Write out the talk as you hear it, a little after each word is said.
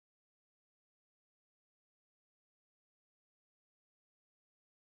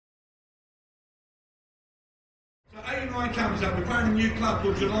So 89 comes up, we're playing a new club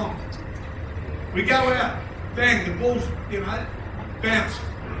called Geelong. We go out, bang, the ball's, bounced.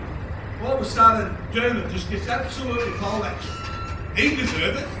 All of a sudden, Dermot just gets absolutely poleaxed. He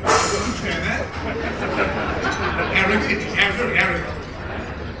deserved it. Don't turn that. Arrogant.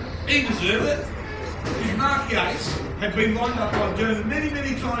 He deserved it. His Mark Yates had been lined up by Dermot many,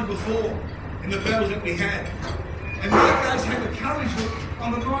 many times before in the battles that we had. And Mark Yates had the courage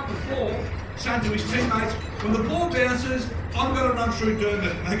on the night before saying to his teammates, when the ball bounces, I'm going to run through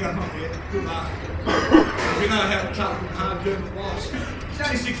Dermot. And they go, oh yeah, good luck. We know how tough and hard Dermot was. He's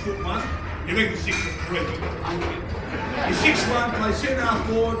only 6'1". You reckon 6'3". He's 6'1", plays centre half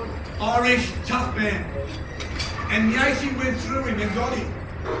forward, Irish, tough man. And Yatesy went through him and got him.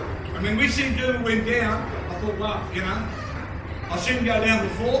 And when we seen Dermot went down, I thought, well, I've seen him go down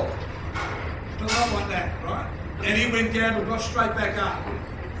before, but not like that, right? And he went down and got straight back up.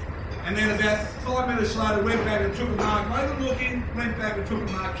 And then about 5 minutes later, went back and took a mark, made him look in, went back and took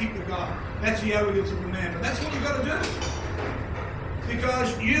a mark, kicked the guy. That's the arrogance of the man, but that's what you've got to do.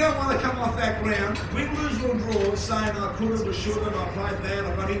 Because you don't want to come off that ground, win, lose or draw, saying I could have, I should have, I played bad,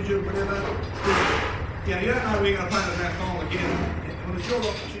 I got injured, whatever. You don't know we're going to play in the grand final again. When it's your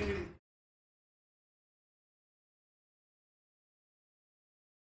opportunity.